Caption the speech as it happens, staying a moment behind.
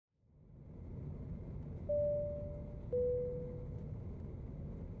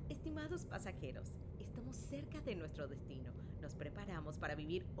Estimados pasajeros, estamos cerca de nuestro destino. Nos preparamos para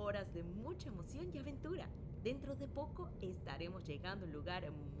vivir horas de mucha emoción y aventura. Dentro de poco estaremos llegando a un lugar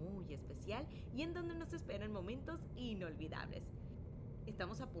muy especial y en donde nos esperan momentos inolvidables.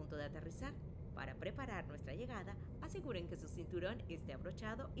 Estamos a punto de aterrizar. Para preparar nuestra llegada, aseguren que su cinturón esté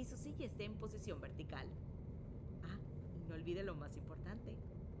abrochado y su silla esté en posición vertical. Y no olvide lo más importante,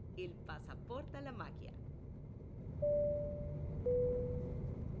 el pasaporte a la magia.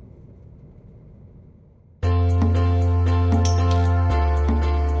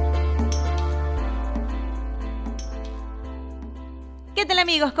 ¿Qué tal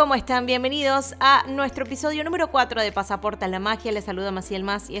amigos? ¿Cómo están? Bienvenidos a nuestro episodio número 4 de Pasaporte a la Magia. Les saluda Maciel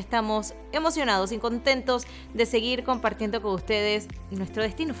Mas y estamos emocionados y contentos de seguir compartiendo con ustedes nuestro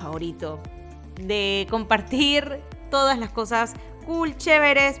destino favorito. De compartir todas las cosas cool,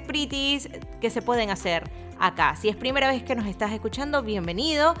 chéveres, pretties que se pueden hacer acá. Si es primera vez que nos estás escuchando,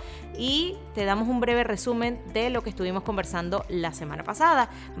 bienvenido y te damos un breve resumen de lo que estuvimos conversando la semana pasada.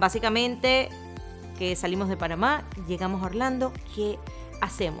 Básicamente, que salimos de Panamá, llegamos a Orlando, ¿qué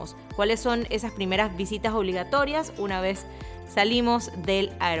hacemos? ¿Cuáles son esas primeras visitas obligatorias una vez salimos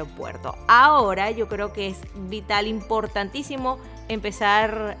del aeropuerto? Ahora yo creo que es vital, importantísimo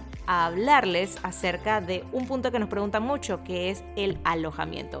empezar a hablarles acerca de un punto que nos preguntan mucho, que es el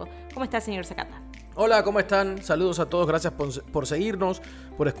alojamiento. ¿Cómo está, señor Zacata? Hola, ¿cómo están? Saludos a todos, gracias por seguirnos,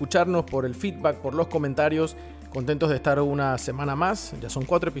 por escucharnos, por el feedback, por los comentarios. Contentos de estar una semana más, ya son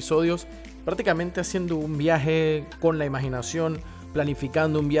 4 episodios, prácticamente haciendo un viaje con la imaginación,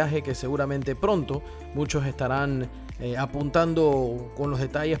 planificando un viaje que seguramente pronto muchos estarán apuntando con los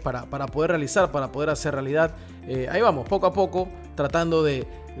detalles para poder realizar, para poder hacer realidad. Ahí vamos, poco a poco, tratando de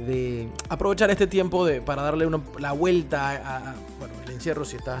aprovechar este tiempo para darle la vuelta el encierro,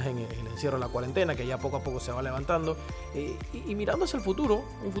 si estás en el encierro de la cuarentena, que ya poco a poco se va levantando, y mirando hacia el futuro,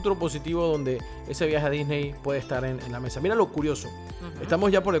 un futuro positivo donde ese viaje a Disney puede estar en la mesa. Mira lo curioso,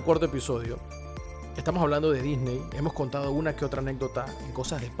 estamos ya por el 4º episodio, estamos hablando de Disney, hemos contado una que otra anécdota en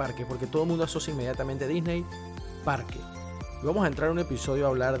cosas de parque, porque todo el mundo asocia inmediatamente Disney, parque. Y vamos a entrar en un episodio a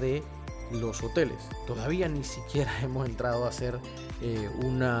hablar de los hoteles. Todavía ni siquiera hemos entrado a hacer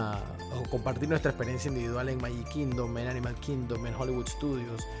o compartir nuestra experiencia individual en Magic Kingdom, en Animal Kingdom, en Hollywood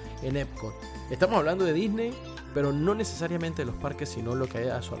Studios, en Epcot. Estamos hablando de Disney, pero no necesariamente de los parques, sino lo que hay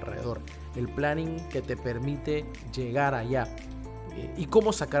a su alrededor. El planning que te permite llegar allá y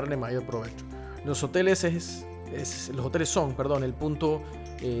cómo sacarle mayor provecho. Los hoteles son el punto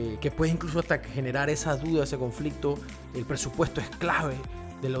que puede incluso hasta generar esa duda, ese conflicto. El presupuesto es clave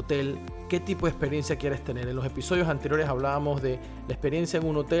del hotel. ¿Qué tipo de experiencia quieres tener? En los episodios anteriores hablábamos de la experiencia en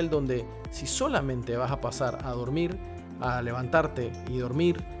un hotel donde si solamente vas a pasar a dormir, a levantarte y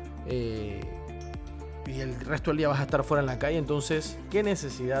dormir, y el resto del día vas a estar fuera en la calle, entonces ¿qué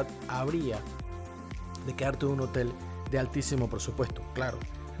necesidad habría de quedarte en un hotel de altísimo presupuesto? Claro,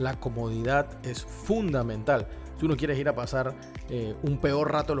 la comodidad es fundamental. Tú no quieres ir a pasar un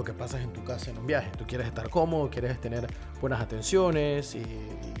peor rato de lo que pasas en tu casa en un viaje. Tú quieres estar cómodo, quieres tener buenas atenciones y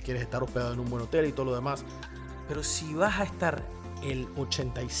quieres estar hospedado en un buen hotel y todo lo demás. Pero si vas a estar el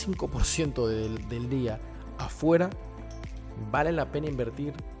 85% del día afuera, vale la pena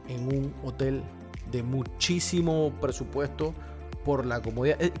invertir en un hotel de muchísimo presupuesto por la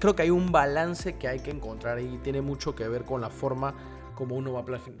comodidad. Creo que hay un balance que hay que encontrar y tiene mucho que ver con la forma como uno va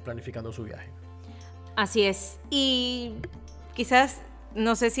planificando su viaje. Así es, y quizás,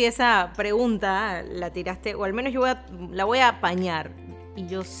 no sé si esa pregunta la tiraste, o al menos yo la voy a apañar, y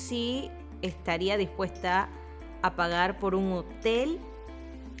yo sí estaría dispuesta a pagar por un hotel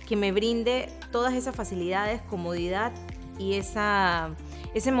que me brinde todas esas facilidades, comodidad y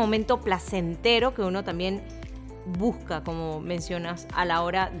ese momento placentero que uno también busca, como mencionas, a la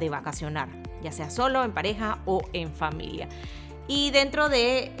hora de vacacionar, ya sea solo, en pareja o en familia. Y dentro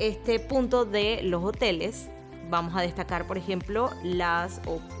de este punto de los hoteles, vamos a destacar, por ejemplo,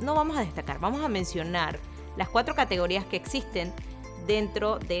 vamos a mencionar las 4 categorías que existen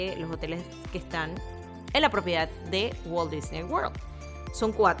dentro de los hoteles que están en la propiedad de Walt Disney World.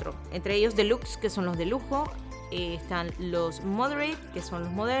 Son 4, entre ellos Deluxe, que son los de lujo, están los Moderate, que son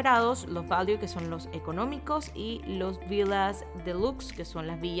los moderados, los Value, que son los económicos, y los Villas Deluxe, que son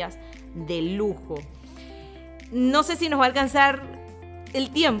las villas de lujo. No sé si nos va a alcanzar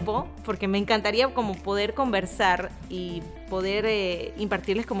el tiempo, porque me encantaría como poder conversar y poder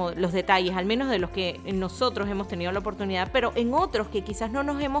impartirles como los detalles, al menos de los que nosotros hemos tenido la oportunidad, pero en otros que quizás no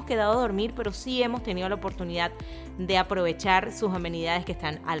nos hemos quedado a dormir, pero sí hemos tenido la oportunidad de aprovechar sus amenidades que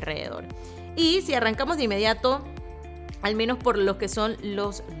están alrededor. Y si arrancamos de inmediato, al menos por lo que son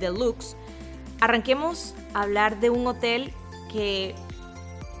los deluxe, arranquemos a hablar de un hotel que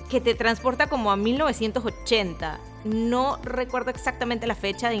que te transporta como a 1980. No recuerdo exactamente la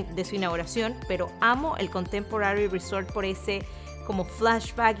fecha de su inauguración, pero amo el Contemporary Resort por ese como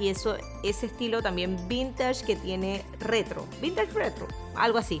flashback y ese estilo también vintage que tiene vintage retro,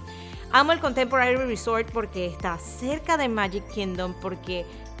 algo así. Amo el Contemporary Resort porque está cerca de Magic Kingdom, porque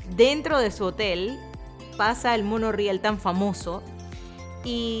dentro de su hotel pasa el monorriel tan famoso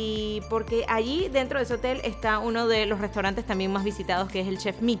y porque allí dentro de ese hotel está uno de los restaurantes también más visitados, que es el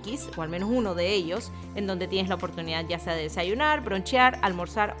Chef Mickey's, o al menos uno de ellos, en donde tienes la oportunidad ya sea de desayunar, bronchear,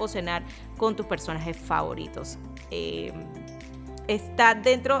 almorzar o cenar con tus personajes favoritos. Está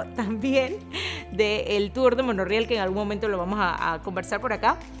dentro también del tour de monorriel, que en algún momento lo vamos a conversar por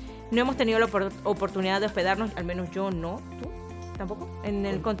acá. No hemos tenido la oportunidad de hospedarnos, al menos yo no. ¿Tú tampoco? ¿En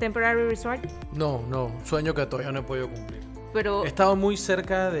el Contemporary Resort? No, sueño que todavía no he podido cumplir. Pero he estado muy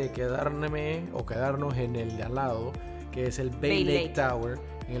cerca de quedarnos en el de al lado, que es el Bay Lake Tower,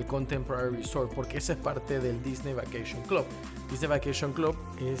 en el Contemporary Resort, porque ese es parte del Disney Vacation Club. Disney Vacation Club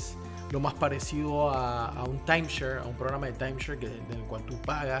es lo más parecido a un timeshare, a un programa de timeshare en el cual tú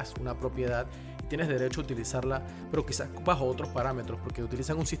pagas una propiedad y tienes derecho a utilizarla, pero quizás bajo otros parámetros, porque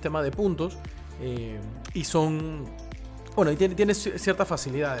utilizan un sistema de puntos y son... Bueno, y tienes ciertas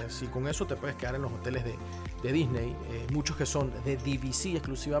facilidades y con eso te puedes quedar en los hoteles de Disney, muchos que son de DVC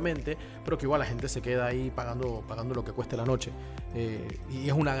exclusivamente, pero que igual la gente se queda ahí pagando lo que cueste la noche. Y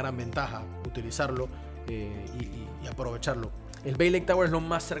es una gran ventaja utilizarlo y aprovecharlo. El Bay Lake Tower es lo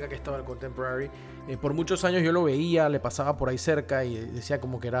más cerca que estaba del Contemporary. Por muchos años yo lo veía, le pasaba por ahí cerca y decía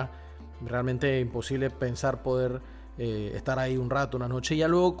como que era realmente imposible pensar poder estar ahí un rato, una noche. Y ya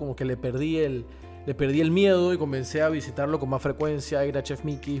luego como que le perdí el miedo y comencé a visitarlo con más frecuencia, ir a Chef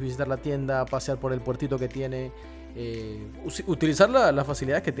Mickey's, visitar la tienda, pasear por el puertito que tiene, utilizar las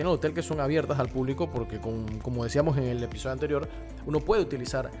facilidades que tiene el hotel, que son abiertas al público, porque como decíamos en el episodio anterior, uno puede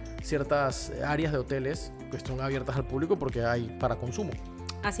utilizar ciertas áreas de hoteles que son abiertas al público porque hay para consumo.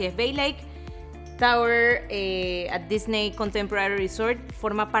 Así es, Bay Lake Tower at Disney Contemporary Resort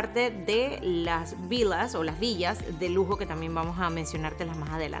forma parte de las villas o las villas de lujo que también vamos a mencionártelas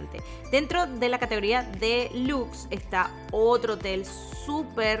más adelante. Dentro de la categoría de Lux está otro hotel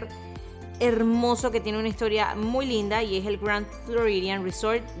súper hermoso que tiene una historia muy linda y es el Grand Floridian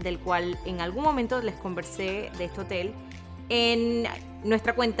Resort, del cual en algún momento les conversé de este hotel en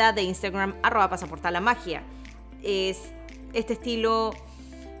nuestra cuenta de Instagram @pasaportalamagia. Es este estilo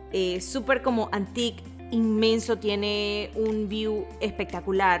súper como antique, inmenso, tiene un view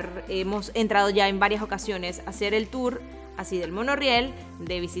espectacular. Hemos entrado ya en varias ocasiones a hacer el tour así del monorriel,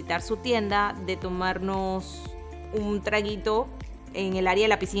 de visitar su tienda, de tomarnos un traguito en el área de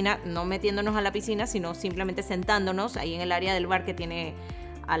la piscina, no metiéndonos a la piscina, sino simplemente sentándonos ahí en el área del bar que tiene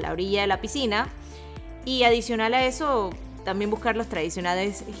a la orilla de la piscina. Y adicional a eso, también buscar los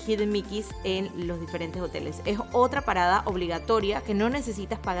tradicionales Hidden Mickeys en los diferentes hoteles. Es otra parada obligatoria que no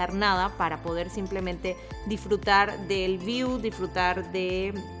necesitas pagar nada para poder simplemente disfrutar del view, disfrutar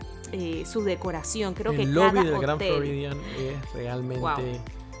de su decoración. Creo que el cada lobby del hotel... Grand Floridian es realmente... Wow.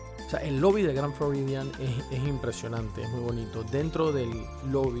 O sea, el lobby del Grand Floridian es impresionante, es muy bonito. Dentro del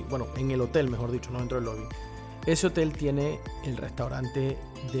lobby, bueno, en el hotel mejor dicho, no dentro del lobby, ese hotel tiene el restaurante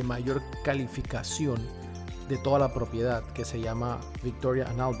de mayor calificación de toda la propiedad, que se llama Victoria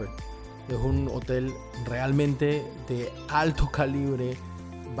and Albert. Es un hotel realmente de alto calibre,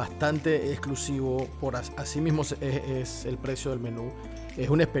 bastante exclusivo, por así mismo es el precio del menú. Es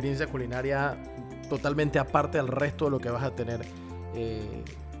una experiencia culinaria totalmente aparte del resto de lo que vas a tener.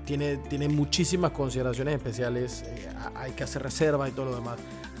 Tiene muchísimas consideraciones especiales, hay que hacer reserva y todo lo demás,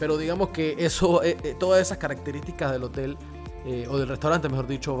 pero digamos que eso, todas esas características del hotel o del restaurante mejor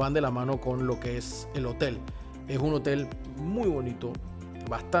dicho, van de la mano con lo que es el hotel. Es un hotel muy bonito,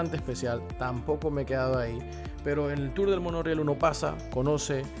 bastante especial, tampoco me he quedado ahí, pero en el tour del monorriel uno pasa,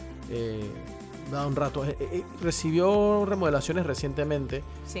 conoce, da un rato. Recibió remodelaciones recientemente,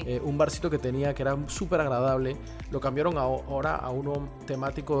 sí. Un barcito que tenía que era súper agradable, lo cambiaron ahora a uno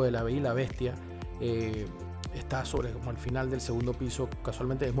temático de La Bella y la Bestia. Está sobre como al final del segundo piso,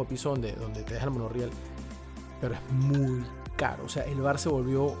 casualmente el mismo piso donde te deja el monorriel, pero es muy caro. O sea, el bar se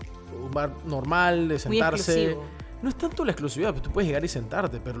volvió un bar normal de sentarse. No es tanto la exclusividad, pues tú puedes llegar y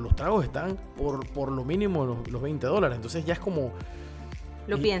sentarte, pero los tragos están por lo mínimo los $20. Entonces ya es como...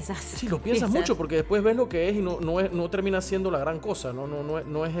 Lo piensas. Sí, lo piensas mucho, porque después ves lo que es y no termina siendo la gran cosa.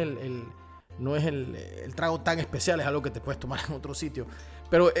 No es el trago tan especial, es algo que te puedes tomar en otro sitio.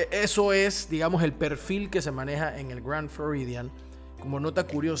 Pero eso es, digamos, el perfil que se maneja en el Grand Floridian. Como nota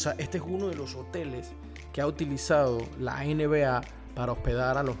curiosa, este es uno de los hoteles que ha utilizado la NBA para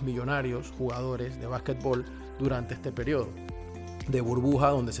hospedar a los millonarios jugadores de básquetbol durante este periodo. de burbuja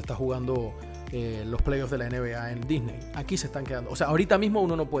donde se está jugando los playoffs de la NBA en Disney. Aquí se están quedando. O sea, ahorita mismo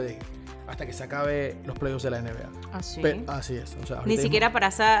uno no puede ir hasta que se acabe los playoffs de la NBA. ¿Así? Así es. O sea, Ni siquiera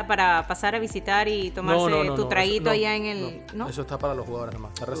para pasar a visitar y tomarse tu traguito allá en el... ¿no? Eso está para los jugadores nada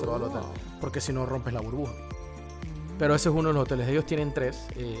más. Está reservado al hotel. Porque si no rompes la burbuja. Pero ese es uno de los hoteles. Ellos tienen 3.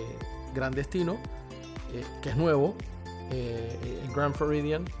 Gran Destino, que es nuevo. El Grand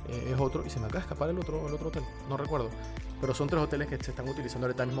Floridian es otro. Y se me acaba de escapar el otro hotel. No recuerdo. Pero son 3 hoteles que se están utilizando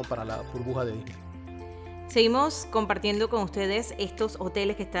ahorita mismo para la burbuja de Disney. Seguimos compartiendo con ustedes estos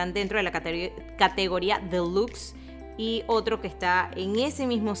hoteles que están dentro de la categoría Deluxe y otro que está en ese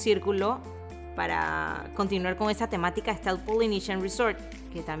mismo círculo para continuar con esa temática está el Polynesian Resort,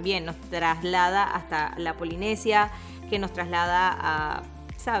 que también nos traslada hasta la Polinesia, que nos traslada a,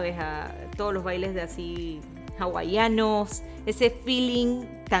 ¿sabes?, a todos los bailes de así hawaianos. Ese feeling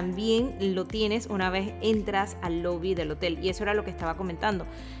también lo tienes una vez entras al lobby del hotel, y eso era lo que estaba comentando,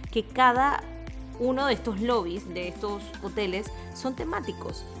 que cada uno de estos lobbies, de estos hoteles, son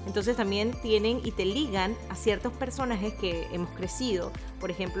temáticos. Entonces también tienen y te ligan a ciertos personajes que hemos crecido.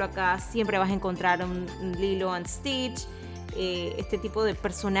 Por ejemplo, acá siempre vas a encontrar un Lilo and Stitch, este tipo de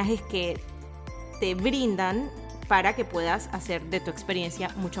personajes que te brindan para que puedas hacer de tu experiencia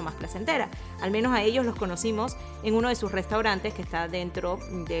mucho más placentera. Al menos a ellos los conocimos en uno de sus restaurantes que está dentro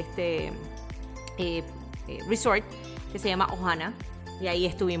de este resort, que se llama Ohana. Y ahí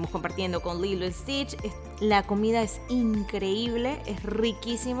estuvimos compartiendo con Lilo y Stitch. La comida es increíble, es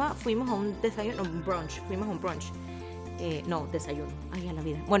riquísima. Fuimos a un desayuno, desayuno. Ay, a la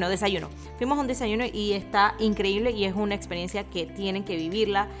vida. Bueno, desayuno. Fuimos a un desayuno y está increíble y es una experiencia que tienen que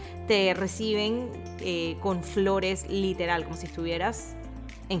vivirla. Te reciben con flores, literal, como si estuvieras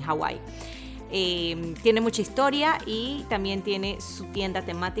en Hawái. Tiene mucha historia y también tiene su tienda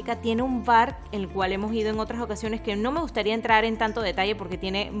temática. Tiene un bar, el cual hemos ido en otras ocasiones, que no me gustaría entrar en tanto detalle porque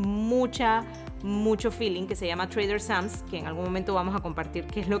tiene mucho feeling, que se llama Trader Sam's, que en algún momento vamos a compartir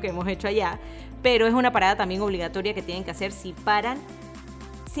qué es lo que hemos hecho allá. Pero es una parada también obligatoria que tienen que hacer si paran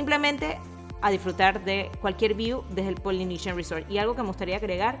simplemente a disfrutar de cualquier view desde el Polynesian Resort. Y algo que me gustaría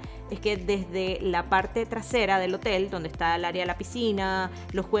agregar es que desde la parte trasera del hotel, donde está el área de la piscina,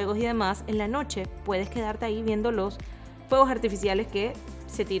 los juegos y demás, en la noche puedes quedarte ahí viendo los fuegos artificiales que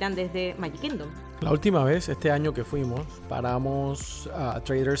se tiran desde Magic Kingdom. La última vez, este año que fuimos, paramos a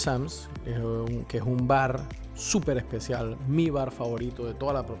Trader Sam's, que es un bar súper especial, mi bar favorito de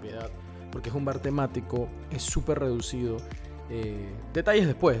toda la propiedad, porque es un bar temático, es súper reducido. Detalles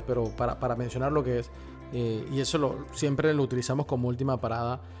después, pero para mencionar lo que es, y eso siempre lo utilizamos como última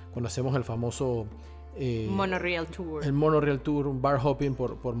parada cuando hacemos el famoso Monorail Tour. El Monorail Tour, un bar hopping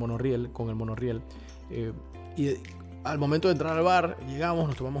por monorriel, con el monorriel. Y al momento de entrar al bar, llegamos,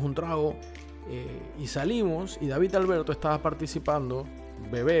 nos tomamos un trago y salimos, y David Alberto estaba participando,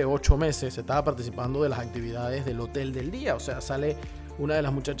 bebé, 8 meses, estaba participando de las actividades del hotel del día. O sea, sale una de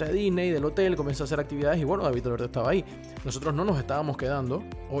las muchachas de Disney del hotel, comienza a hacer actividades y bueno, David Alberto estaba ahí. Nosotros no nos estábamos quedando,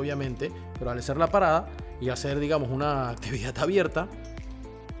 obviamente, pero al hacer la parada y hacer, digamos, una actividad abierta,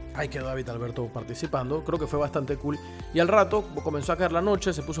 ahí quedó David Alberto participando. Creo que fue bastante cool. Y al rato comenzó a caer la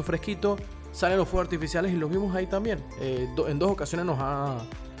noche, se puso fresquito, salen los fuegos artificiales y los vimos ahí también. En 2 ocasiones nos ha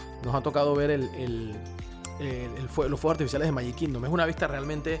tocado ver los fuegos artificiales de Magic Kingdom. Es una vista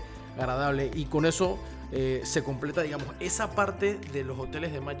realmente agradable y con eso se completa, digamos, esa parte de los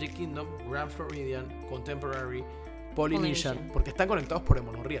hoteles de Magic Kingdom, Grand Floridian, Contemporary, Polynesian, porque están conectados por el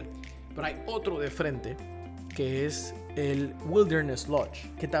monorriel. Pero hay otro de frente que es el Wilderness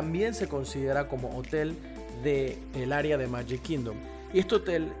Lodge, que también se considera como hotel del área de Magic Kingdom. Y este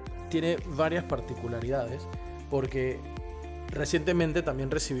hotel tiene varias particularidades porque recientemente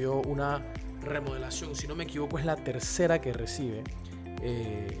también recibió una remodelación. Si no me equivoco, es la 3ª que recibe,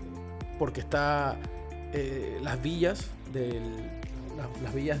 porque está las villas del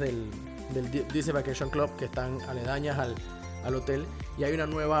Disney Vacation Club, que están aledañas al hotel, y hay una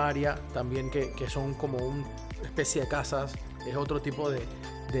nueva área también que son como una especie de casas. Es otro tipo de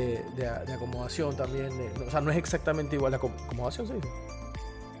acomodación también, o sea, no es exactamente igual la acomodación, ¿se dice?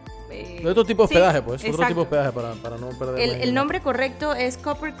 Otro tipo de hospedaje, pues. Exacto. Otro tipo de hospedaje para no perder. El nombre correcto es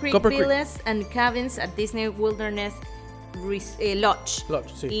Copper Creek Villas and Cabins at Disney Wilderness Lodge.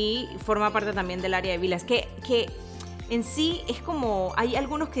 Sí. Y forma parte también del área de villas. Que en sí es como, hay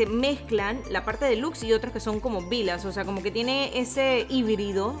algunos que mezclan la parte de luxe y otros que son como villas. O sea, como que tiene ese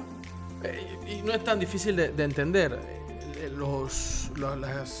híbrido. Y no es tan difícil de entender.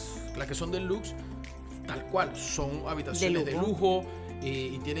 Las que son del luxe, tal cual, son habitaciones de lujo.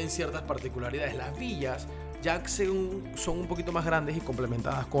 Y tienen ciertas particularidades. Las villas, ya son un poquito más grandes y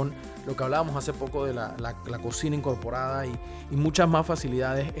complementadas con lo que hablábamos hace poco de la cocina incorporada y muchas más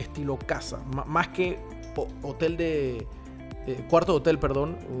facilidades estilo casa, más que hotel de cuarto de hotel,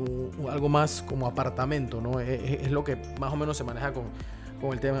 perdón, algo más como apartamento, ¿no? Es lo que más o menos se maneja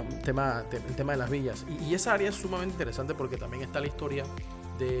con el tema de las villas. Y esa área es sumamente interesante porque también está la historia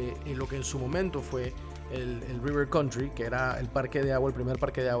de lo que en su momento fue el River Country, que era el parque de agua, el primer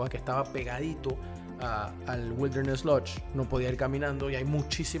parque de agua que estaba pegadito al Wilderness Lodge. No podía ir caminando y hay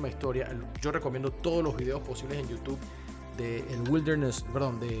muchísima historia. Yo recomiendo todos los videos posibles en YouTube de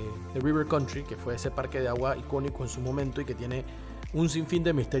River Country, que fue ese parque de agua icónico en su momento y que tiene un sinfín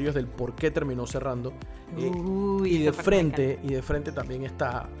de misterios del por qué terminó cerrando. Y de frente también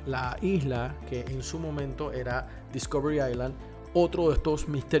está la isla que en su momento era Discovery Island, otro de estos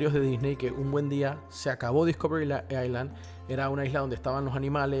misterios de Disney que un buen día se acabó. Discovery Island era una isla donde estaban los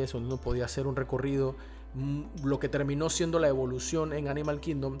animales, donde uno podía hacer un recorrido, lo que terminó siendo la evolución en Animal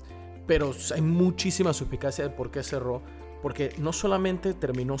Kingdom, pero hay muchísima suspicacia de por qué cerró, porque no solamente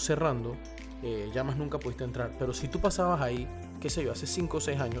terminó cerrando, ya más nunca pudiste entrar, pero si tú pasabas ahí, qué sé yo, hace 5 o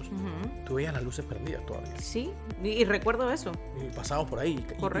 6 años, tú veías las luces prendidas todavía. Sí, y recuerdo eso. Y pasamos por ahí.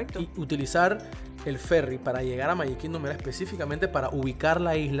 Correcto. Y utilizar el ferry para llegar a Magic Kingdom era específicamente para ubicar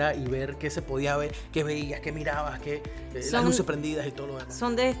la isla y ver qué se podía ver, qué veías, qué mirabas, las luces prendidas y todo lo demás.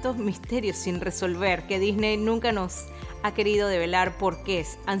 Son de estos misterios sin resolver que Disney nunca nos ha querido develar por qué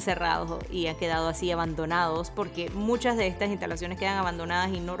han cerrado y han quedado así abandonados, porque muchas de estas instalaciones quedan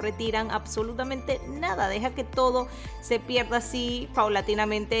abandonadas y no retiran absolutamente nada, deja que todo se pierda así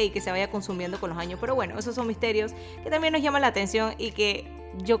paulatinamente y que se vaya consumiendo con los años. Pero bueno, esos son misterios que también nos llaman la atención y que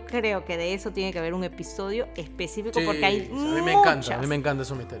yo creo que de eso tiene que haber un episodio específico, sí, porque hay a mí me encanta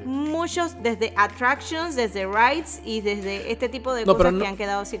esos misterios. Muchos, desde attractions, desde rides y desde este tipo de cosas que han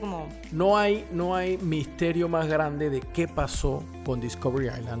quedado así como... No hay misterio más grande de qué pasó con Discovery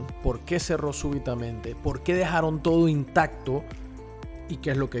Island, por qué cerró súbitamente, por qué dejaron todo intacto y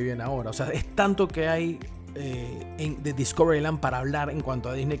qué es lo que viene ahora. O sea, es tanto que hay de Discovery Island para hablar en cuanto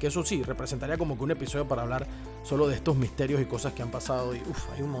a Disney, que eso sí, representaría como que un episodio para hablar solo de estos misterios y cosas que han pasado, y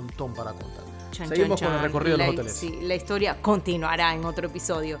hay un montón para contar. Seguimos con el recorrido de los hoteles. Sí, la historia continuará en otro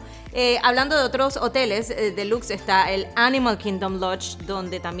episodio. Hablando de otros hoteles deluxe, está el Animal Kingdom Lodge,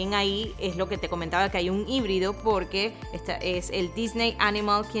 donde también ahí es lo que te comentaba, que hay un híbrido, porque es el Disney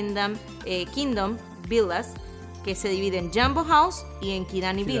Animal Kingdom Villas, que se divide en Jumbo House y en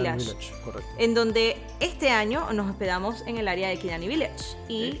Kidani Village, correcto. En donde este año nos hospedamos en el área de Kidani Village.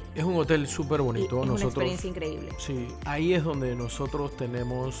 Y es un hotel súper bonito. Es una experiencia increíble. Sí, ahí es donde nosotros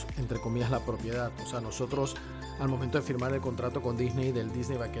tenemos, entre comillas, la propiedad. O sea, nosotros, al momento de firmar el contrato con Disney, del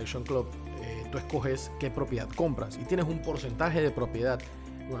Disney Vacation Club, tú escoges qué propiedad compras y tienes un porcentaje de propiedad.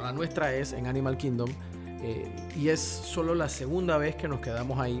 Bueno, la nuestra es en Animal Kingdom, y es solo la segunda vez que nos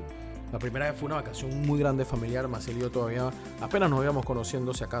quedamos ahí. La primera vez fue una vacación muy grande familiar. Maciel y yo todavía apenas nos íbamos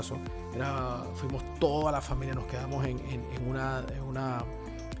conociendo, si acaso. Fuimos toda la familia, nos quedamos en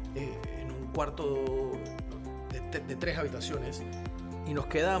un cuarto de 3 habitaciones y nos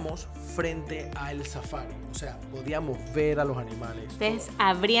quedamos frente al safari. O sea, podíamos ver a los animales. Ustedes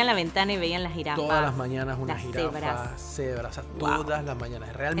abrían la ventana y veían las jirafas. Todas las mañanas una jirafa, cebras, o sea, todas las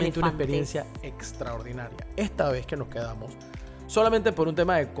mañanas. Realmente una experiencia extraordinaria. Esta vez que nos quedamos, solamente por un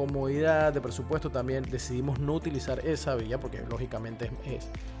tema de comodidad, de presupuesto también, decidimos no utilizar esa villa porque lógicamente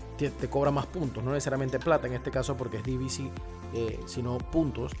te cobra más puntos, no necesariamente plata en este caso porque es DVC, sino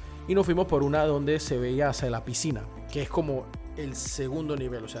puntos. Y nos fuimos por una donde se veía hacia la piscina, que es como el segundo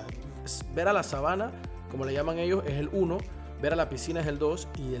nivel. O sea, ver a la sabana, como le llaman ellos, es el 1, ver a la piscina es el 2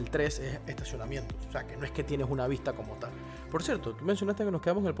 y el 3 es estacionamiento. O sea, que no es que tienes una vista como tal. Por cierto, tú mencionaste que nos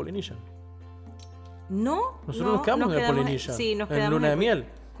quedamos en el Polynesian. No, nosotros nos quedamos en el Polynesian, sí, nos quedamos en luna de miel.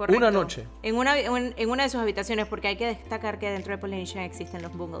 Correcto. Una noche. En una de sus habitaciones, porque hay que destacar que dentro de Polynesian existen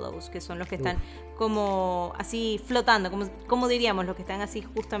los bungalows, que son los que están como así flotando, como diríamos, los que están así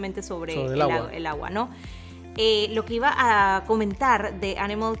justamente sobre el agua, ¿no? Lo que iba a comentar de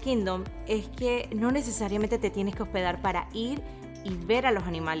Animal Kingdom es que no necesariamente te tienes que hospedar para ir y ver a los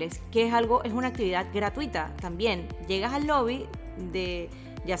animales, que es una actividad gratuita también. Llegas al lobby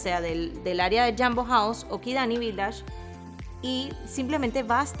ya sea del área de Jumbo House o Kidani Village, y simplemente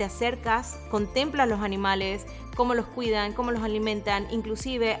vas, te acercas, contemplas los animales, cómo los cuidan, cómo los alimentan.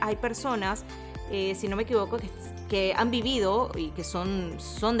 Inclusive hay personas, si no me equivoco, que han vivido y que son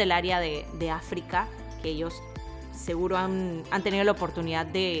del área de África, que ellos seguro han tenido la oportunidad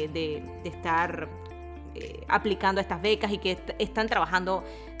de estar aplicando estas becas y que están trabajando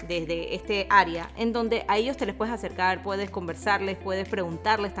desde este área, en donde a ellos te les puedes acercar, puedes conversarles, puedes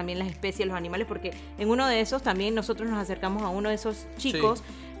preguntarles también las especies, los animales, porque en uno de esos también nosotros nos acercamos a uno de esos chicos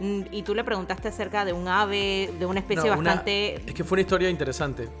y tú le preguntaste acerca de un ave, de una especie bastante... Es que fue una historia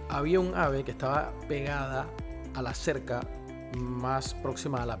interesante. Había un ave que estaba pegada a la cerca más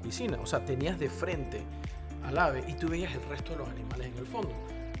próxima a la piscina, o sea, tenías de frente al ave y tú veías el resto de los animales en el fondo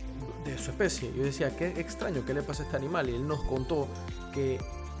de su especie. Yo decía, qué extraño, ¿qué le pasa a este animal? Y él nos contó que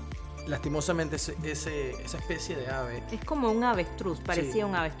lastimosamente esa especie de ave es como un avestruz, parecía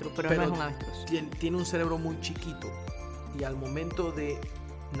un avestruz, pero no es un avestruz. Tiene un cerebro muy chiquito y al momento de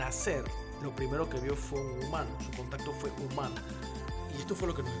nacer lo primero que vio fue un humano, su contacto fue humano, y esto fue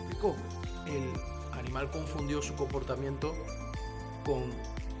lo que nos explicó. El animal confundió su comportamiento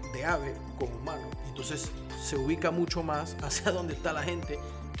de ave con humano, entonces se ubica mucho más hacia donde está la gente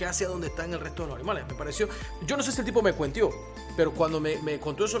que hacia donde están el resto de los animales. Me pareció, yo no sé si el tipo me cuenteó, pero cuando me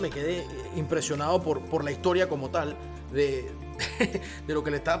contó eso me quedé impresionado por la historia como tal de lo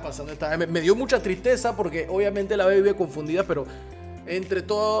que le estaba pasando a esta ave. Me dio mucha tristeza porque obviamente la ave vive confundida, pero entre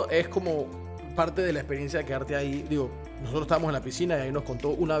todo es como parte de la experiencia de quedarte ahí. Digo, nosotros estábamos en la piscina y ahí nos contó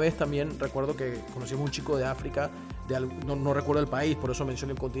una vez también, recuerdo que conocimos un chico de África, no recuerdo el país, por eso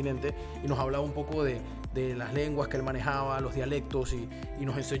mencioné el continente, y nos hablaba un poco de las lenguas que él manejaba, los dialectos, y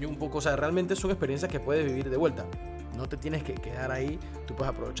nos enseñó un poco. O sea, realmente son experiencias que puedes vivir de vuelta. No te tienes que quedar ahí, tú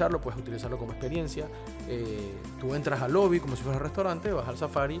puedes aprovecharlo, puedes utilizarlo como experiencia. Tú entras al lobby como si fuera un restaurante, vas al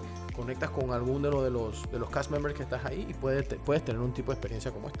Safari, conectas con alguno de los cast members que estás ahí y puedes tener un tipo de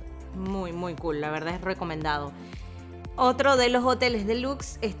experiencia como esta. Muy, muy cool, la verdad es recomendado. Otro de los hoteles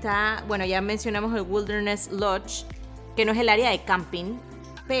deluxe está, bueno, ya mencionamos el Wilderness Lodge, que no es el área de camping,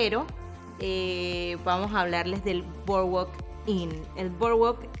 pero vamos a hablarles del Boardwalk Inn. El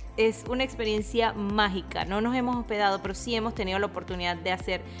Boardwalk es una experiencia mágica. No nos hemos hospedado, pero sí hemos tenido la oportunidad de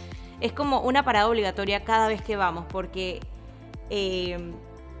hacer. Es como una parada obligatoria cada vez que vamos, porque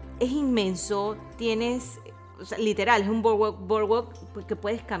es inmenso. Tienes, o sea, literal, es un boardwalk que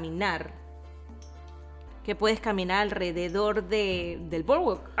puedes caminar. Que puedes caminar alrededor del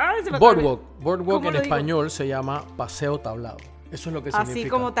boardwalk. Boardwalk en español se llama paseo tablado. Eso es lo que significa. Así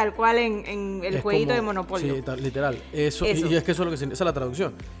como tal cual en el jueguito de Monopolio. Sí, eso. Y es que eso es lo que significa. Esa es la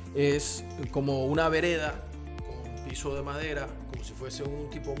traducción. Es como una vereda con piso de madera, como si fuese un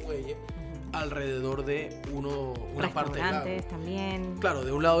tipo muelle, alrededor de una parte del lago. Restaurantes también. Claro,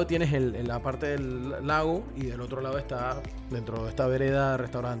 de un lado tienes la parte del lago y del otro lado está, dentro de esta vereda,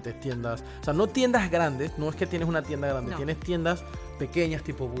 restaurantes, tiendas. O sea, no tiendas grandes, no es que tienes una tienda grande, tienes tiendas pequeñas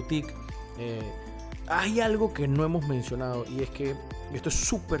tipo boutique. Hay algo que no hemos mencionado y es que esto es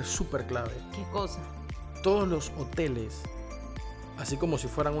súper, súper clave. ¿Qué cosa? Todos los hoteles, así como si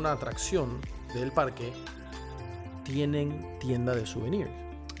fueran una atracción del parque, tienen tienda de souvenirs.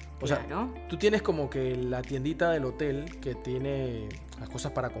 O sea, tú tienes como que la tiendita del hotel que tiene las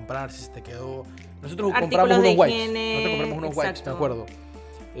cosas para comprar, si se te quedó... Nosotros compramos unos wipes, me acuerdo.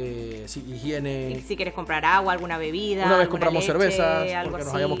 Sí, higiene. Si quieres comprar agua, alguna bebida. Una vez compramos leche, cervezas algo porque así.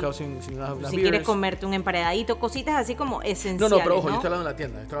 nos habíamos quedado sin unas Si beers. quieres comerte un emparedadito, cositas así como esenciales. No, pero ojo, yo estoy hablando de la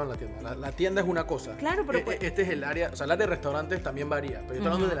tienda. La tienda es una cosa. Claro, pero este es el área, o sea, el área de restaurantes también varía, pero yo estoy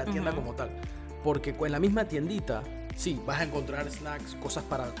hablando de la tienda como tal. Porque en la misma tiendita, sí, vas a encontrar snacks, cosas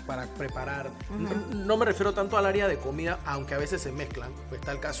para preparar. No me refiero tanto al área de comida, aunque a veces se mezclan. Pues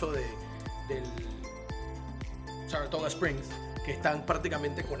está el caso del Saratoga Springs, que están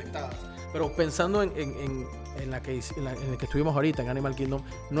prácticamente conectadas. Pero pensando en la que estuvimos ahorita, en Animal Kingdom,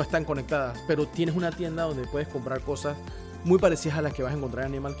 no están conectadas. Pero tienes una tienda donde puedes comprar cosas muy parecidas a las que vas a encontrar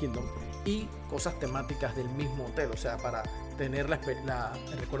en Animal Kingdom y cosas temáticas del mismo hotel, o sea, para tener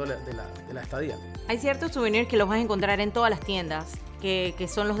el recuerdo de la estadía. Hay ciertos souvenirs que los vas a encontrar en todas las tiendas, que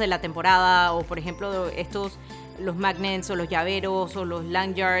son los de la temporada, o por ejemplo los magnets o los llaveros o los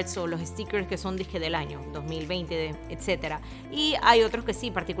lanyards o los stickers que son disque del año 2020, etcétera. Y hay otros que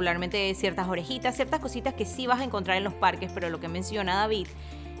sí, particularmente ciertas orejitas, ciertas cositas que sí vas a encontrar en los parques, pero lo que menciona David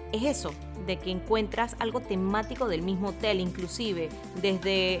es eso, de que encuentras algo temático del mismo hotel, inclusive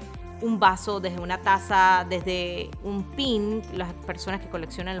desde un vaso, desde una taza, desde un pin, las personas que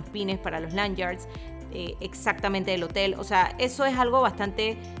coleccionan los pines para los lanyards, exactamente del hotel. O sea, eso es algo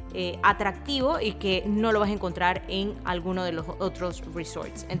bastante atractivo y que no lo vas a encontrar en alguno de los otros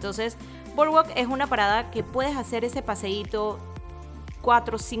resorts. Entonces, Boardwalk es una parada que puedes hacer ese paseíto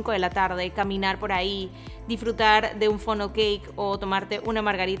 4 o 5 de la tarde, caminar por ahí, disfrutar de un funnel cake o tomarte una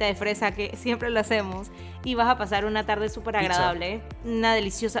margarita de fresa, que siempre lo hacemos, y vas a pasar una tarde súper agradable. Una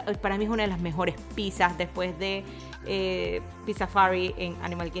deliciosa, para mí es una de las mejores pizzas después de Pizzafari en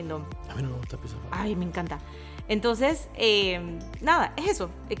Animal Kingdom. A mí no me gusta pizza fat. Ay, me encanta. Entonces, nada, es eso.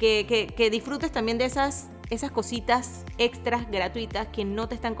 Que disfrutes también de esas cositas extras gratuitas que no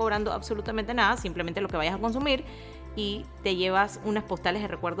te están cobrando absolutamente nada, simplemente lo que vayas a consumir, y te llevas unas postales de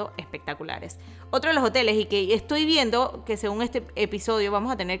recuerdo espectaculares. Otro de los hoteles, y que estoy viendo que según este episodio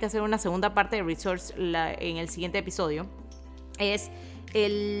vamos a tener que hacer una segunda parte de resorts en el siguiente episodio, es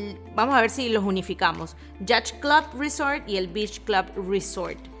vamos a ver si los unificamos, Yacht Club Resort y el Beach Club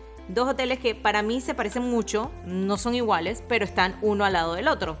Resort. Dos hoteles que para mí se parecen mucho, no son iguales, pero están uno al lado del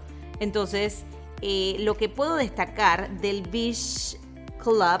otro. Entonces, lo que puedo destacar del Beach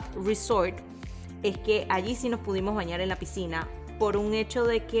Club Resort es que allí sí nos pudimos bañar en la piscina, por un hecho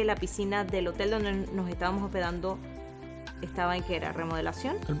de que la piscina del hotel donde nos estábamos hospedando estaba en, ¿qué era?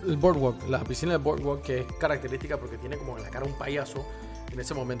 ¿Remodelación? El boardwalk, la piscina del boardwalk, que es característica porque tiene como en la cara un payaso, en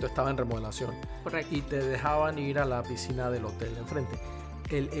ese momento estaba en remodelación. Correcto. Y te dejaban ir a la piscina del hotel de enfrente.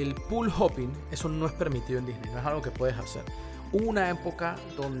 El pool hopping, eso no es permitido en Disney, no es algo que puedes hacer. Hubo una época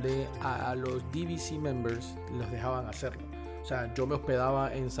donde a los DVC members los dejaban hacerlo. O sea, yo me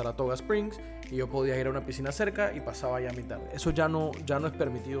hospedaba en Saratoga Springs y yo podía ir a una piscina cerca y pasaba allá a mi tarde. Eso ya no es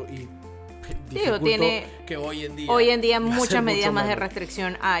permitido y tiene que hoy en día muchas medidas más de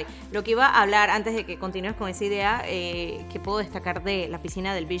restricción hay. Lo que iba a hablar antes de que continúes con esa idea, que puedo destacar de la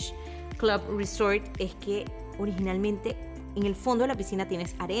piscina del Beach Club Resort, es que originalmente en el fondo de la piscina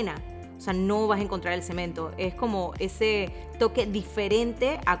tienes arena. O sea, no vas a encontrar el cemento. Es como ese toque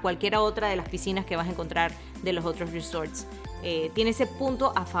diferente a cualquiera otra de las piscinas que vas a encontrar de los otros resorts. Tiene ese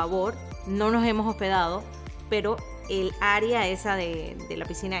punto a favor. No nos hemos hospedado, pero el área esa de la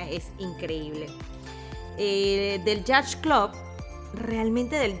piscina es increíble. Del Yacht Club,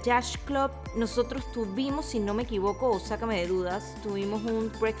 realmente del Yacht Club, nosotros tuvimos, si no me equivoco, o sácame de dudas, tuvimos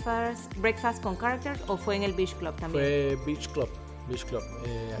un breakfast con characters, o fue en el Beach Club también. Fue Beach Club.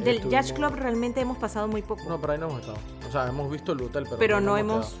 Del Yacht Club realmente hemos pasado muy poco. No, pero ahí no hemos estado. O sea, hemos visto el hotel, pero no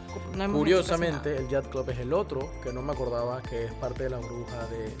hemos Curiosamente, el Yacht Club es el otro que no me acordaba que es parte de la burbuja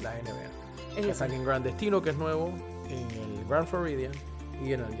de la NBA. Que están en Gran Destino, que es nuevo, en el Grand Floridian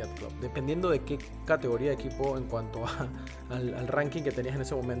y en el Yacht Club. Dependiendo de qué categoría de equipo en cuanto al ranking que tenías en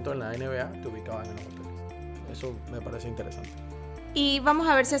ese momento en la NBA, te ubicaban en los hoteles. Eso me parece interesante. Y vamos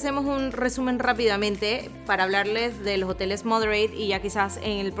a ver si hacemos un resumen rápidamente para hablarles de los hoteles Moderate y ya quizás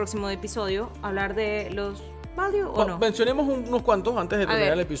en el próximo episodio hablar de los Value o no. Mencionemos unos cuantos antes de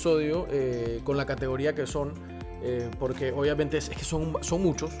terminar el episodio con la categoría que son, porque obviamente es que son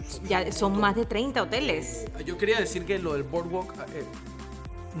muchos. Ya son más de 30 hoteles. Yo quería decir que lo del Boardwalk,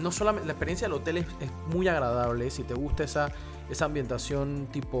 no solamente la experiencia del hotel es muy agradable. Si te gusta esa ambientación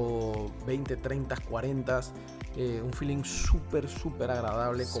tipo 20, 30, 40, un feeling súper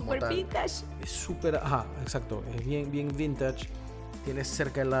agradable, como tal. Vintage. Es súper, exacto, es bien vintage. Tienes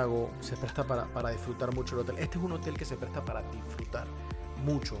cerca el lago, se presta para disfrutar mucho el hotel. Este es un hotel que se presta para disfrutar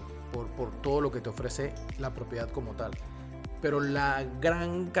mucho por todo lo que te ofrece la propiedad como tal. Pero la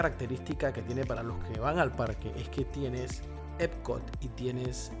gran característica que tiene para los que van al parque es que tienes Epcot y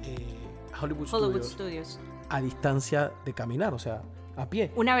tienes Hollywood Studios a distancia de caminar, o sea, a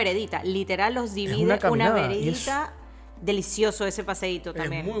pie. Una veredita, literal los divide una veredita. Delicioso ese paseíto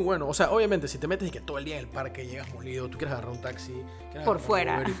también. Es muy bueno. O sea, obviamente, si te metes y que todo el día en el parque llegas molido, tú quieres agarrar un taxi, por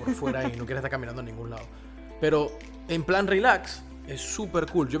fuera. Y por fuera y no quieres estar caminando a ningún lado. Pero en plan relax, es súper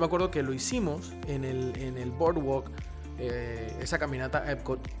cool. Yo me acuerdo que lo hicimos en el Boardwalk, esa caminata a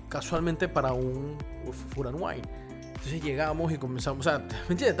Epcot, casualmente para un Food and Wine. Entonces llegamos y comenzamos, o sea, ¿me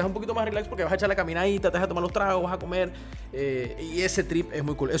entiendes? Estás un poquito más relax porque vas a echar la caminadita, te vas a tomar los tragos, vas a comer, y ese trip es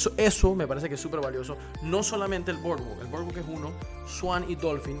muy cool. Eso me parece que es súper valioso. No solamente el Boardwalk es uno, Swan y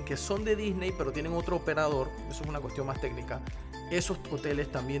Dolphin, que son de Disney, pero tienen otro operador, eso es una cuestión más técnica. Esos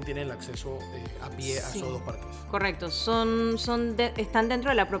hoteles también tienen el acceso a pie a esos dos parques. Correcto, están dentro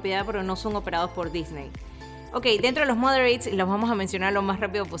de la propiedad, pero no son operados por Disney. Ok, dentro de los moderates, los vamos a mencionar lo más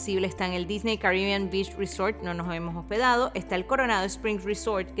rápido posible. Están el Disney Caribbean Beach Resort, no nos hemos hospedado. Está el Coronado Springs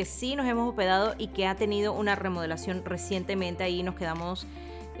Resort, que sí nos hemos hospedado y que ha tenido una remodelación recientemente. Ahí nos quedamos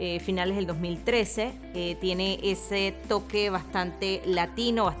finales del 2013. Tiene ese toque bastante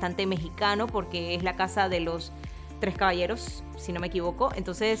latino, bastante mexicano, porque es la casa de los Tres Caballeros, si no me equivoco.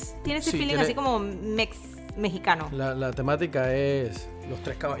 Entonces tiene ese feeling así como mexicano. La temática es los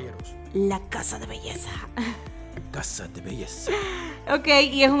Tres Caballeros. La Casa de Belleza. Casa de Belleza. Ok,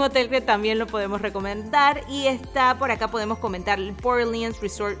 y es un hotel que también lo podemos recomendar. Y está por acá, podemos comentar el Port Orleans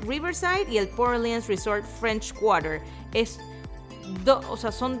Resort Riverside y el Port Orleans Resort French Quarter.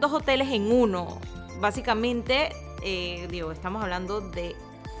 Son dos hoteles en uno. Básicamente, estamos hablando de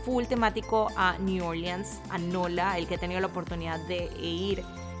full temático a New Orleans, a NOLA, el que ha tenido la oportunidad de ir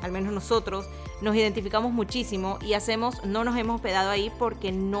al menos nosotros, nos identificamos muchísimo y no nos hemos hospedado ahí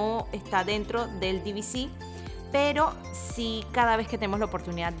porque no está dentro del DVC, pero sí, cada vez que tenemos la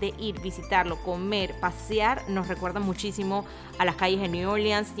oportunidad de ir, visitarlo, comer, pasear, nos recuerda muchísimo a las calles de New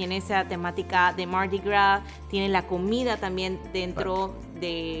Orleans. Tiene esa temática de Mardi Gras, tiene la comida también dentro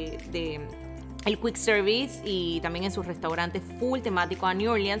de el quick service y también en sus restaurantes full temático a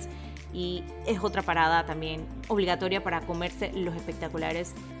New Orleans, y es otra parada también obligatoria para comerse los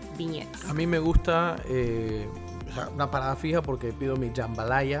espectaculares vignettes. A mí me gusta una parada fija porque pido mi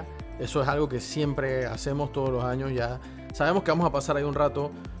jambalaya. Eso es algo que siempre hacemos todos los años. Ya sabemos que vamos a pasar ahí un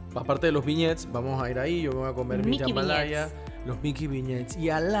rato. Aparte de los vignettes, vamos a ir ahí. Yo me voy a comer mi jambalaya, los Mickey vignettes. Y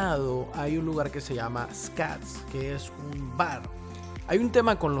al lado hay un lugar que se llama Scats, que es un bar. Hay un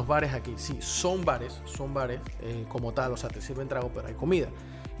tema con los bares aquí. Sí, son bares como tal. O sea, te sirven trago, pero hay comida.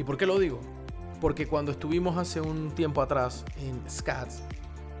 ¿Y por qué lo digo? Porque cuando estuvimos hace un tiempo atrás en Scats,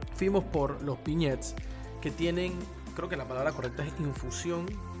 fuimos por los vignettes que tienen, creo que la palabra correcta es infusión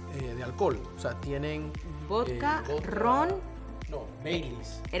de alcohol. O sea, tienen vodka, ron. No,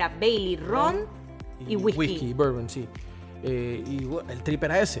 Baileys. Era Bailey, ron y whisky. Whisky, bourbon, sí. Y el trip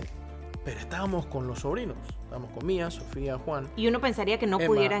era ese. Pero estábamos con los sobrinos. Estábamos con Mía, Sofía, Juan. Y uno pensaría que no Emma,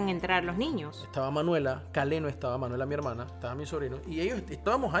 pudieran entrar los niños. Estaba Manuela, Caleno estaba, Manuela mi hermana, estaba mi sobrino. Y ellos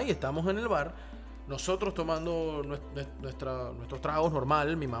estábamos ahí, estábamos en el bar. Nosotros tomando nuestros tragos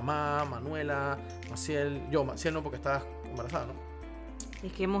normal. Mi mamá, Manuela, Maciel. Yo, Maciel no, porque estaba embarazada, ¿no?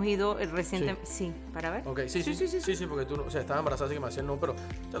 Es que hemos ido recientemente. Sí, para ver. Ok, sí, porque tú no, o sea, estaba embarazada, así que Maciel no, pero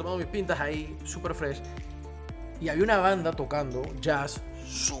estaba tomando mis pintas ahí, súper fresh. Y había una banda tocando jazz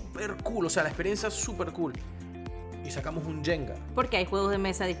súper cool, o sea, la experiencia súper cool. Y sacamos un Jenga. Porque hay juegos de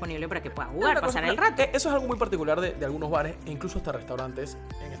mesa disponibles para que puedas jugar, pasar el rato. Eso es algo muy particular de algunos bares e incluso hasta restaurantes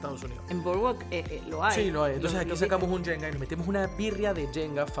en Estados Unidos. En Boardwalk lo hay. Sí, lo hay. Entonces aquí sacamos un Jenga y nos metemos una birria de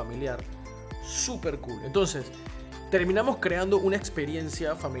Jenga familiar súper cool. Entonces, terminamos creando una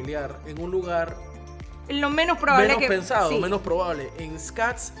experiencia familiar en un lugar lo menos probable menos pensado, sí. Menos probable. En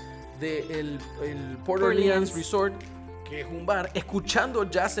Scats del Port Orleans Resort, que es un bar, escuchando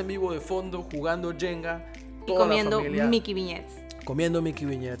jazz en vivo de fondo, jugando Jenga. Y comiendo Mickey vignettes. Comiendo Mickey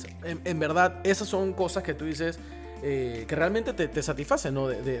vignettes. En verdad, esas son cosas que tú dices que realmente te satisfacen, ¿no?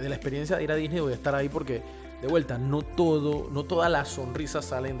 De la experiencia de ir a Disney o de estar ahí, porque de vuelta, no todas las sonrisas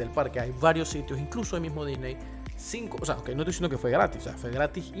salen del parque. Hay varios sitios, incluso el mismo Disney. O sea, okay, no estoy diciendo que fue gratis, o sea, fue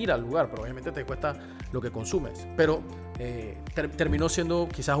gratis ir al lugar, pero obviamente te cuesta lo que consumes. Pero terminó siendo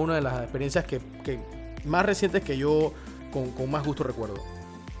quizás una de las experiencias que más recientes que yo con más gusto recuerdo.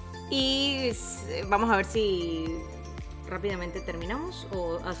 Y vamos a ver si rápidamente terminamos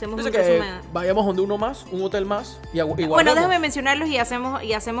o hacemos un resumen. Que vayamos donde un hotel más y bueno, déjame mencionarlos y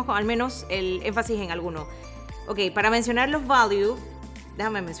hacemos al menos el énfasis en alguno. Ok, para mencionar los values,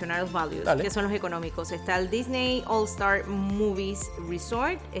 déjame mencionar los values, que son los económicos. Está el Disney All-Star Movies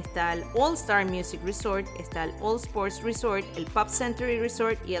Resort, está el All-Star Music Resort, está el All Sports Resort, el Pop Century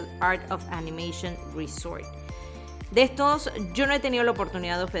Resort y el Art of Animation Resort. De estos, yo no he tenido la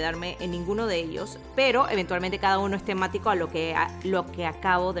oportunidad de hospedarme en ninguno de ellos, pero eventualmente cada uno es temático a lo que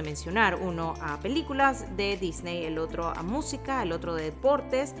acabo de mencionar. Uno a películas de Disney, el otro a música, el otro de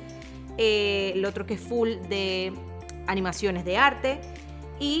deportes, el otro que es full de animaciones de arte,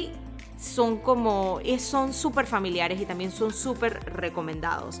 y son súper familiares y también son súper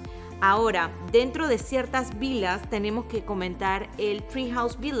recomendados. Ahora, dentro de ciertas villas tenemos que comentar el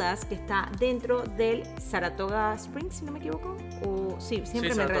Treehouse Villas, que está dentro del Saratoga Springs, si no me equivoco. Sí,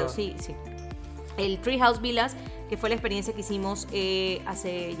 siempre me enredo. Sí. El Treehouse Villas, que fue la experiencia que hicimos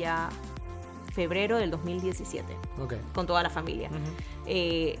hace ya febrero del 2017. Okay. Con toda la familia. Uh-huh.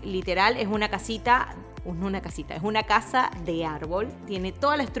 Literal, es una casita, es una casa de árbol. Tiene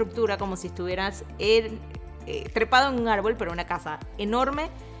toda la estructura como si estuvieras trepado en un árbol, pero una casa enorme,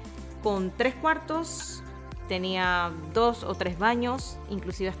 con 3 cuartos, tenía 2 o 3 baños,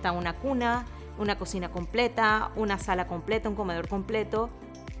 inclusive hasta una cuna, una cocina completa, una sala completa, un comedor completo.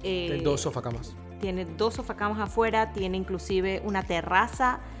 Tiene 2 sofacamas. Tiene 2 sofacamas afuera, tiene inclusive una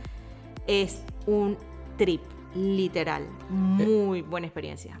terraza. Es un trip, literal. Muy buena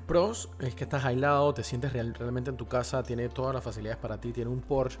experiencia. Pros es que estás aislado, te sientes realmente en tu casa, tiene todas las facilidades para ti, tiene un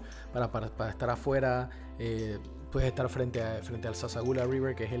porche para estar afuera. Puedes estar frente al Sasagula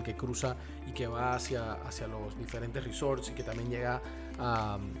River, que es el que cruza y que va hacia los diferentes resorts y que también llega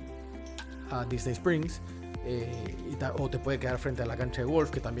a Disney Springs. O te puede quedar frente a la cancha de golf,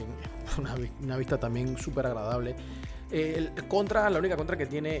 que también es una vista también súper agradable. La única contra que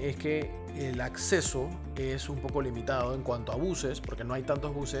tiene es que el acceso es un poco limitado en cuanto a buses, porque no hay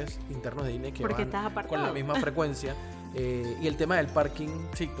tantos buses internos de Disney que van con la misma frecuencia. Y el tema del parking,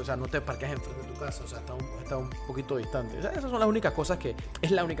 sí, o sea, no te parqueas enfrente de tu casa, o sea, está un poquito distante. O sea, esas son las únicas cosas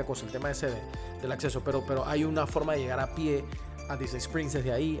es la única cosa, el tema ese del acceso, pero hay una forma de llegar a pie a Disney Springs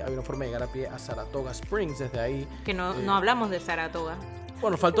desde ahí, hay una forma de llegar a pie a Saratoga Springs desde ahí. Que no hablamos de Saratoga.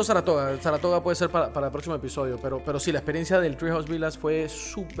 Bueno, faltó Saratoga. Saratoga puede ser para el próximo episodio, pero sí, la experiencia del Treehouse Villas fue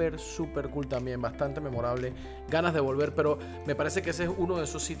súper cool también, bastante memorable, ganas de volver, pero me parece que ese es uno de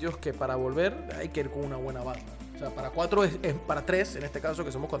esos sitios que para volver hay que ir con una buena banda. O sea, para 4 para 3, en este caso,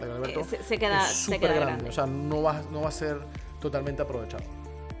 que somos con Alberto, se queda grande. O sea, no va a ser totalmente aprovechado.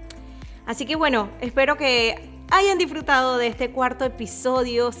 Así que bueno, espero que hayan disfrutado de este cuarto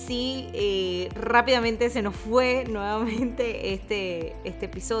episodio. Sí, rápidamente se nos fue nuevamente este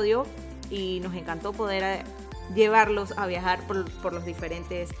episodio y nos encantó poder llevarlos a viajar por los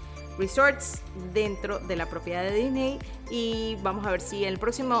diferentes resorts dentro de la propiedad de Disney, y vamos a ver si en el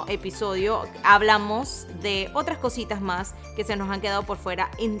próximo episodio hablamos de otras cositas más que se nos han quedado por fuera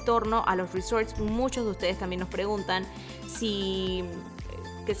en torno a los resorts. Muchos de ustedes también nos preguntan si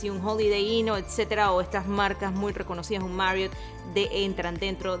un Holiday Inn, etcétera, o estas marcas muy reconocidas, un Marriott, entran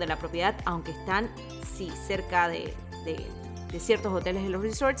dentro de la propiedad, aunque están cerca de ciertos hoteles de los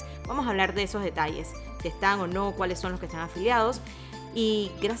resorts. Vamos a hablar de esos detalles, si están o no, cuáles son los que están afiliados.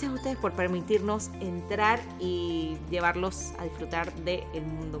 Y gracias a ustedes por permitirnos entrar y llevarlos a disfrutar del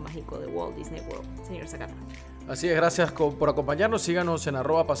mundo mágico de Walt Disney World. Señor Zacata. Así es, gracias por acompañarnos. Síganos en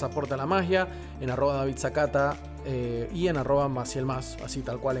 @pasaportealamagia, en @davidzacata y en @macielmas, así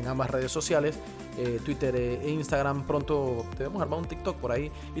tal cual en ambas redes sociales, Twitter e Instagram. Pronto debemos armar un TikTok por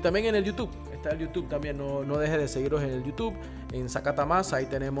ahí. Y también en el YouTube, está el YouTube también, no deje de seguirnos en el YouTube, en Zacata Más, ahí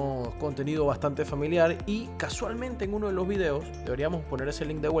tenemos contenido bastante familiar, y casualmente en uno de los videos, deberíamos poner ese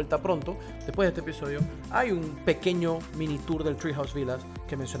link de vuelta pronto, después de este episodio, hay un pequeño mini tour del Treehouse Villas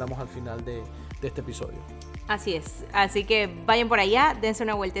que mencionamos al final de este episodio. Así es, así que vayan por allá, dense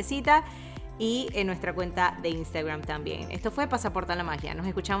una vueltecita, y en nuestra cuenta de Instagram también. Esto fue Pasaporta a la Magia. Nos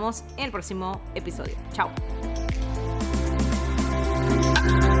escuchamos en el próximo episodio. Chao.